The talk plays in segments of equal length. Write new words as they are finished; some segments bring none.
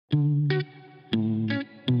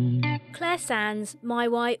Sans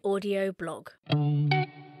MyWhy audio blog.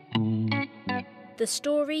 The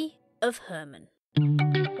story of Herman.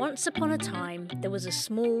 Once upon a time, there was a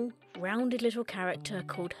small, rounded little character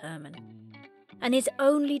called Herman, and his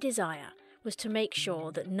only desire was to make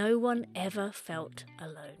sure that no one ever felt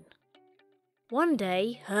alone. One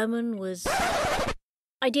day, Herman was...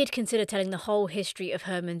 I did consider telling the whole history of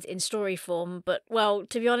Hermans in story form, but, well,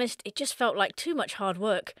 to be honest, it just felt like too much hard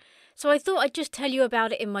work, so I thought I'd just tell you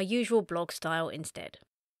about it in my usual blog style instead.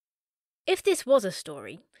 If this was a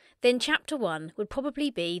story, then Chapter 1 would probably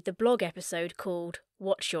be the blog episode called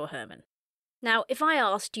What's Your Herman? Now, if I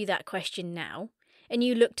asked you that question now, and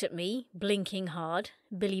you looked at me, blinking hard,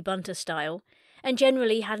 Billy Bunter style, and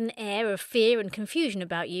generally had an air of fear and confusion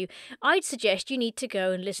about you, I'd suggest you need to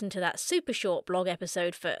go and listen to that super short blog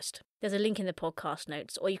episode first. There's a link in the podcast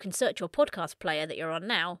notes, or you can search your podcast player that you're on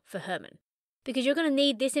now for Herman. Because you're going to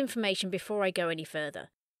need this information before I go any further,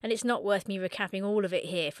 and it's not worth me recapping all of it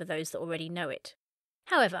here for those that already know it.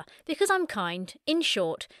 However, because I'm kind, in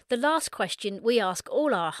short, the last question we ask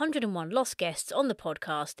all our 101 lost guests on the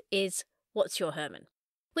podcast is, what's your Herman?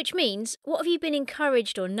 Which means, what have you been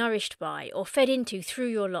encouraged or nourished by or fed into through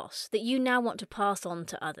your loss that you now want to pass on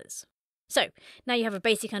to others? So, now you have a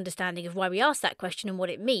basic understanding of why we asked that question and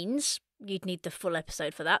what it means. You'd need the full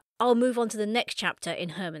episode for that. I'll move on to the next chapter in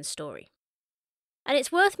Herman's story. And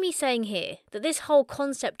it's worth me saying here that this whole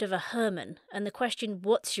concept of a Herman and the question,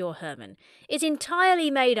 what's your Herman, is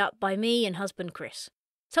entirely made up by me and husband Chris.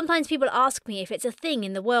 Sometimes people ask me if it's a thing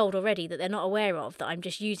in the world already that they're not aware of that I'm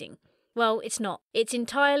just using. Well, it's not. It's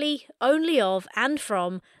entirely, only of, and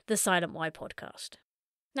from the Silent Why podcast.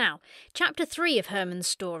 Now, Chapter 3 of Herman's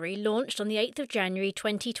story launched on the 8th of January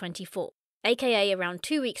 2024, aka around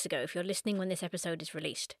 2 weeks ago if you're listening when this episode is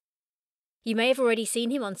released. You may have already seen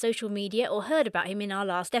him on social media or heard about him in our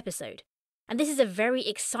last episode. And this is a very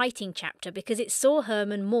exciting chapter because it saw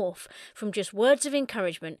Herman morph from just words of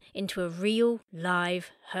encouragement into a real, live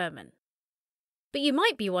Herman. But you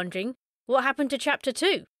might be wondering, what happened to Chapter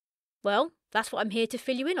 2? Well, that's what I'm here to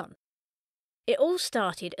fill you in on. It all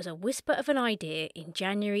started as a whisper of an idea in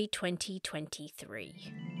January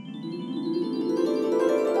 2023.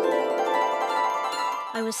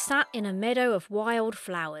 I was sat in a meadow of wild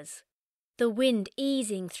flowers, the wind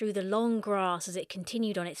easing through the long grass as it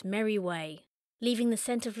continued on its merry way, leaving the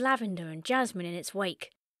scent of lavender and jasmine in its wake,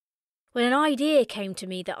 when an idea came to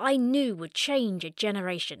me that I knew would change a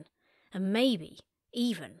generation, and maybe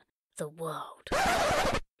even the world.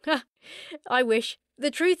 I wish. The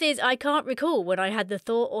truth is I can't recall when I had the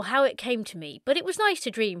thought or how it came to me, but it was nice to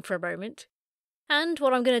dream for a moment. And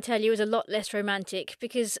what I'm going to tell you is a lot less romantic,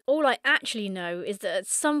 because all I actually know is that at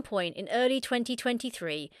some point in early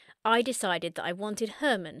 2023, I decided that I wanted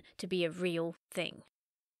Herman to be a real thing.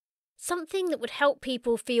 Something that would help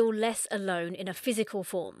people feel less alone in a physical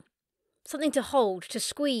form. Something to hold, to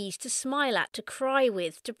squeeze, to smile at, to cry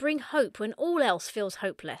with, to bring hope when all else feels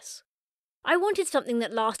hopeless. I wanted something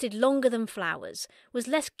that lasted longer than flowers, was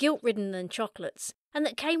less guilt-ridden than chocolates, and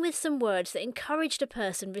that came with some words that encouraged a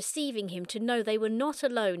person receiving him to know they were not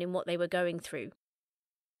alone in what they were going through.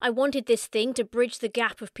 I wanted this thing to bridge the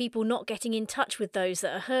gap of people not getting in touch with those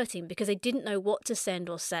that are hurting because they didn't know what to send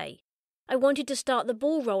or say. I wanted to start the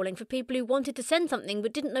ball rolling for people who wanted to send something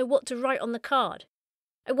but didn't know what to write on the card.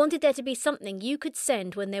 I wanted there to be something you could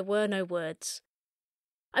send when there were no words.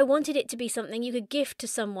 I wanted it to be something you could gift to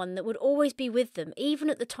someone that would always be with them, even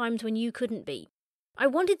at the times when you couldn't be. I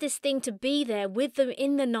wanted this thing to be there with them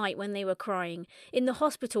in the night when they were crying, in the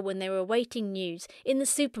hospital when they were awaiting news, in the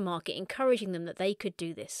supermarket encouraging them that they could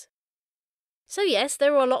do this. So yes,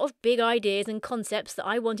 there were a lot of big ideas and concepts that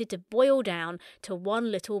I wanted to boil down to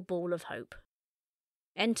one little ball of hope.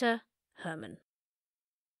 Enter Herman.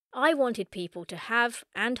 I wanted people to have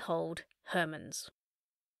and hold Hermans.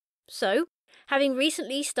 So, having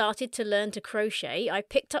recently started to learn to crochet, I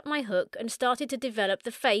picked up my hook and started to develop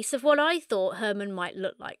the face of what I thought Herman might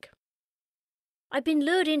look like. I'd been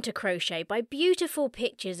lured into crochet by beautiful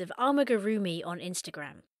pictures of amigurumi on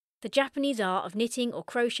Instagram, the Japanese art of knitting or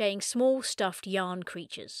crocheting small stuffed yarn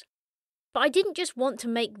creatures. But I didn't just want to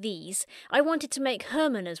make these, I wanted to make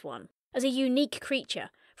Herman as one, as a unique creature,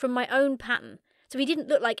 from my own pattern, so he didn't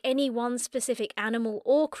look like any one specific animal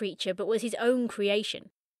or creature but was his own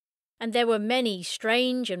creation. And there were many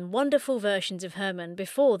strange and wonderful versions of Herman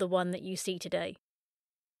before the one that you see today.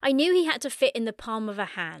 I knew he had to fit in the palm of a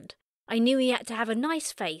hand. I knew he had to have a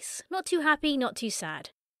nice face, not too happy, not too sad.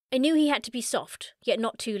 I knew he had to be soft, yet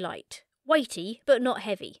not too light, weighty, but not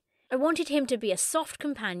heavy. I wanted him to be a soft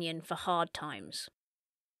companion for hard times.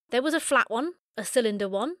 There was a flat one, a cylinder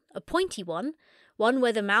one, a pointy one one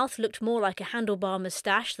where the mouth looked more like a handlebar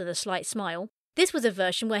moustache than a slight smile. This was a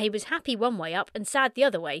version where he was happy one way up and sad the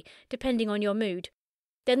other way, depending on your mood.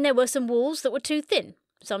 Then there were some walls that were too thin,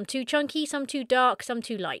 some too chunky, some too dark, some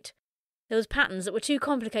too light. There was patterns that were too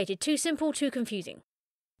complicated, too simple, too confusing.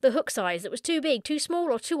 The hook size that was too big, too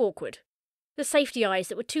small, or too awkward. The safety eyes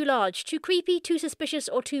that were too large, too creepy, too suspicious,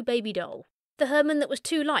 or too baby doll. The Herman that was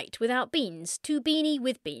too light, without beans, too beanie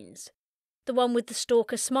with beans. The one with the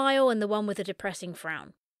stalker smile and the one with a depressing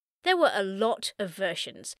frown. There were a lot of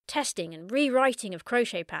versions, testing and rewriting of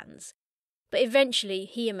crochet patterns. But eventually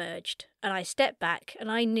he emerged, and I stepped back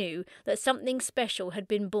and I knew that something special had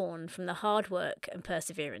been born from the hard work and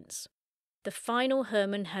perseverance. The final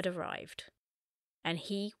Herman had arrived, and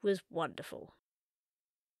he was wonderful.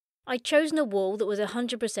 I'd chosen a wool that was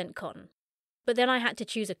 100% cotton, but then I had to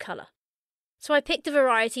choose a colour. So I picked a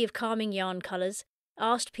variety of calming yarn colours,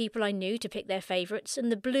 asked people I knew to pick their favourites,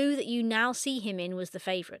 and the blue that you now see him in was the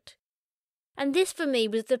favourite. And this for me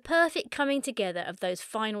was the perfect coming together of those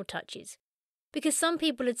final touches, because some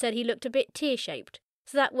people had said he looked a bit tear-shaped,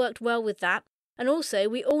 so that worked well with that, and also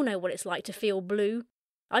we all know what it's like to feel blue.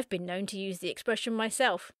 I've been known to use the expression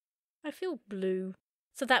myself. I feel blue.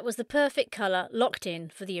 So that was the perfect colour locked in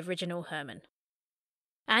for the original Herman.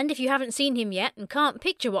 And if you haven't seen him yet and can't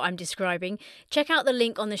picture what I'm describing, check out the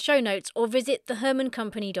link on the show notes or visit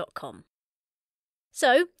thehermancompany.com.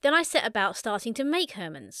 So then I set about starting to make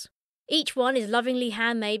Hermans. Each one is lovingly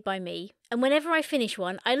handmade by me, and whenever I finish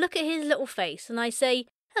one, I look at his little face and I say,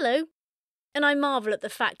 hello, and I marvel at the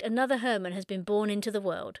fact another Herman has been born into the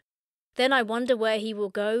world. Then I wonder where he will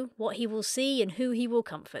go, what he will see, and who he will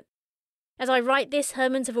comfort. As I write this,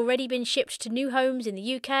 Hermans have already been shipped to new homes in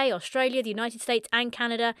the UK, Australia, the United States and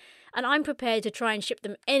Canada, and I'm prepared to try and ship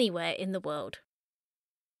them anywhere in the world.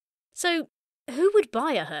 So, who would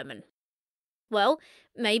buy a Herman? Well,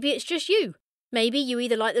 maybe it's just you. Maybe you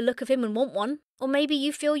either like the look of him and want one, or maybe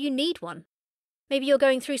you feel you need one. Maybe you're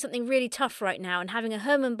going through something really tough right now, and having a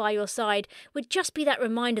Herman by your side would just be that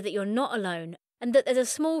reminder that you're not alone, and that there's a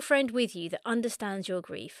small friend with you that understands your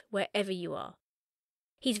grief, wherever you are.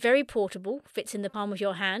 He's very portable, fits in the palm of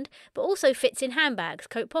your hand, but also fits in handbags,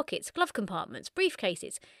 coat pockets, glove compartments,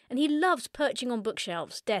 briefcases, and he loves perching on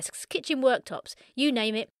bookshelves, desks, kitchen worktops, you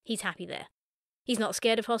name it, he's happy there. He's not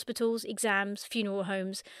scared of hospitals, exams, funeral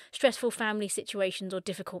homes, stressful family situations or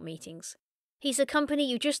difficult meetings. He's a company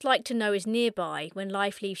you just like to know is nearby when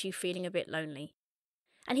life leaves you feeling a bit lonely.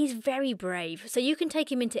 And he's very brave, so you can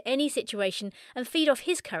take him into any situation and feed off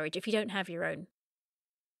his courage if you don't have your own.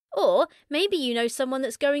 Or maybe you know someone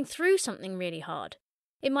that's going through something really hard.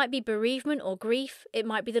 It might be bereavement or grief, it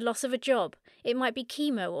might be the loss of a job, it might be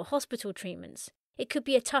chemo or hospital treatments. It could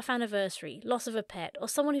be a tough anniversary, loss of a pet, or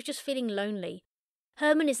someone who's just feeling lonely.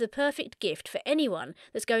 Herman is the perfect gift for anyone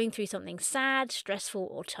that's going through something sad, stressful,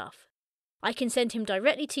 or tough. I can send him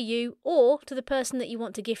directly to you or to the person that you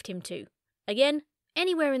want to gift him to. Again,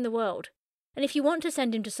 anywhere in the world. And if you want to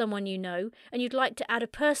send him to someone you know and you'd like to add a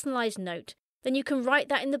personalised note, then you can write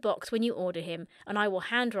that in the box when you order him, and I will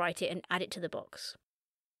handwrite it and add it to the box.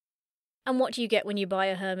 And what do you get when you buy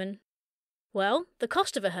a Herman? Well, the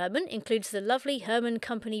cost of a Herman includes the lovely Herman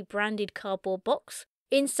Company branded cardboard box.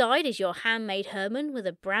 Inside is your handmade Herman with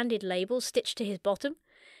a branded label stitched to his bottom.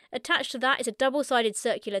 Attached to that is a double-sided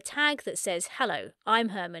circular tag that says, "Hello, I'm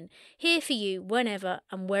Herman, here for you whenever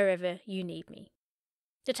and wherever you need me."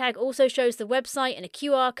 The tag also shows the website and a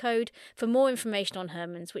QR code for more information on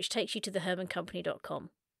Hermans, which takes you to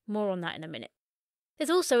thehermancompany.com. More on that in a minute.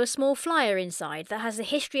 There's also a small flyer inside that has the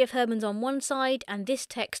history of Hermans on one side and this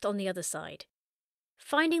text on the other side.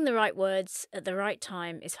 Finding the right words at the right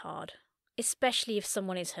time is hard, especially if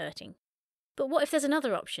someone is hurting. But what if there's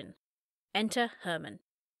another option? Enter Herman.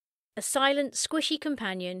 A silent, squishy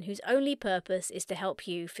companion whose only purpose is to help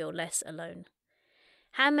you feel less alone.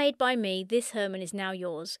 Handmade by me, this Herman is now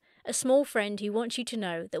yours, a small friend who wants you to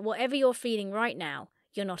know that whatever you're feeling right now,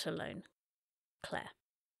 you're not alone. Claire.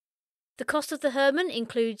 The cost of the Herman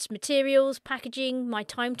includes materials, packaging, my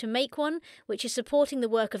time to make one, which is supporting the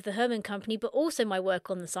work of the Herman Company but also my work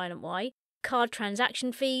on the Silent Why, card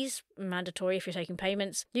transaction fees, mandatory if you're taking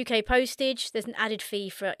payments, UK postage, there's an added fee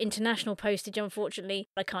for international postage unfortunately,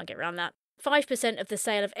 I can't get around that. 5% of the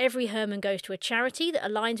sale of every Herman goes to a charity that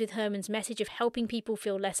aligns with Herman's message of helping people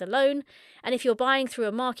feel less alone, and if you're buying through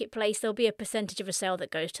a marketplace, there'll be a percentage of a sale that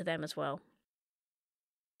goes to them as well.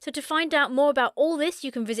 So to find out more about all this,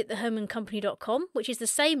 you can visit thehermancompany.com, which is the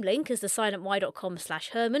same link as the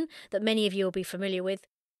silentwhy.com/Herman that many of you will be familiar with.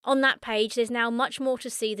 On that page, there's now much more to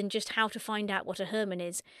see than just how to find out what a Herman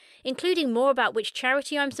is, including more about which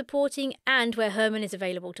charity I'm supporting and where Herman is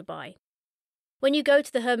available to buy. When you go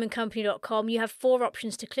to thehermancompany.com, you have 4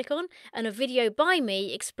 options to click on and a video by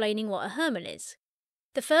me explaining what a Herman is.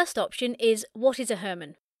 The first option is What is a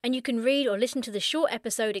Herman? And you can read or listen to the short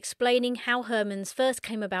episode explaining how Hermans first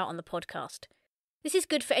came about on the podcast. This is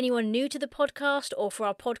good for anyone new to the podcast or for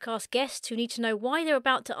our podcast guests who need to know why they're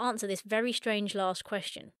about to answer this very strange last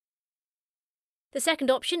question. The second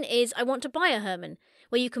option is I Want to Buy a Herman,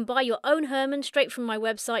 where you can buy your own Herman straight from my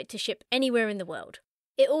website to ship anywhere in the world.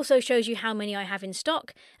 It also shows you how many I have in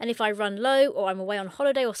stock, and if I run low or I'm away on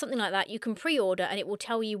holiday or something like that, you can pre-order and it will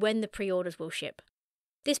tell you when the pre-orders will ship.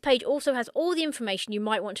 This page also has all the information you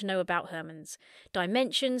might want to know about Hermans.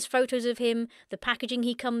 Dimensions, photos of him, the packaging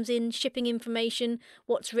he comes in, shipping information,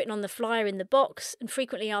 what's written on the flyer in the box, and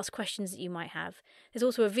frequently asked questions that you might have. There's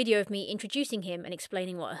also a video of me introducing him and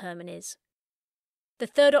explaining what a Herman is. The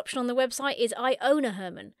third option on the website is I Own a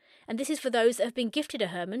Herman, and this is for those that have been gifted a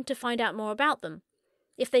Herman to find out more about them.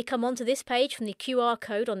 If they come onto this page from the QR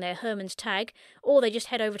code on their Hermans tag, or they just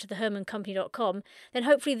head over to thehermancompany.com, then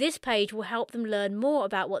hopefully this page will help them learn more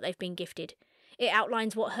about what they've been gifted. It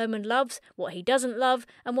outlines what Herman loves, what he doesn't love,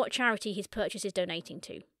 and what charity his purchase is donating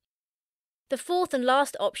to. The fourth and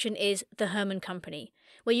last option is The Herman Company,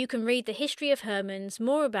 where you can read the history of Hermans,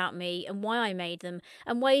 more about me and why I made them,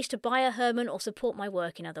 and ways to buy a Herman or support my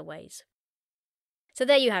work in other ways. So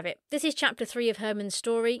there you have it. This is chapter 3 of Herman's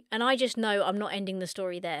story, and I just know I'm not ending the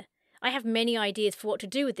story there. I have many ideas for what to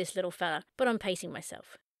do with this little fella, but I'm pacing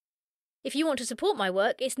myself. If you want to support my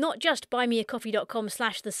work, it's not just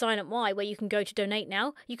buymeacoffee.com/thesilentwhy where you can go to donate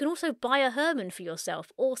now. You can also buy a Herman for yourself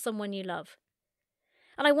or someone you love.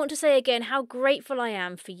 And I want to say again how grateful I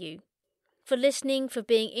am for you. For listening, for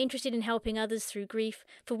being interested in helping others through grief,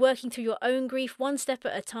 for working through your own grief one step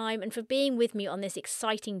at a time, and for being with me on this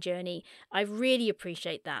exciting journey. I really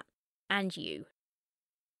appreciate that. And you.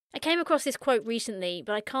 I came across this quote recently,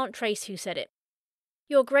 but I can't trace who said it.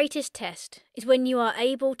 Your greatest test is when you are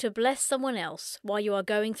able to bless someone else while you are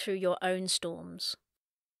going through your own storms.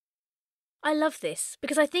 I love this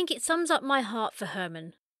because I think it sums up my heart for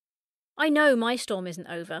Herman. I know my storm isn't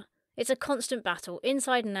over. It's a constant battle,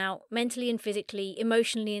 inside and out, mentally and physically,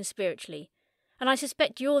 emotionally and spiritually. And I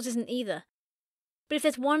suspect yours isn't either. But if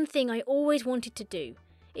there's one thing I always wanted to do,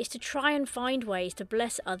 it's to try and find ways to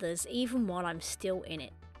bless others even while I'm still in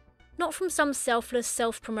it. Not from some selfless,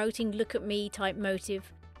 self-promoting look-at-me type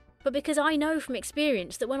motive, but because I know from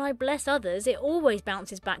experience that when I bless others, it always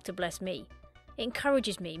bounces back to bless me. It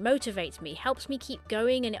encourages me, motivates me, helps me keep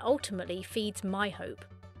going, and it ultimately feeds my hope.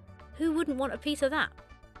 Who wouldn't want a piece of that?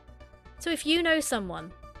 So if you know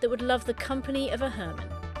someone that would love the company of a Herman,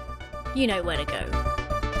 you know where to go.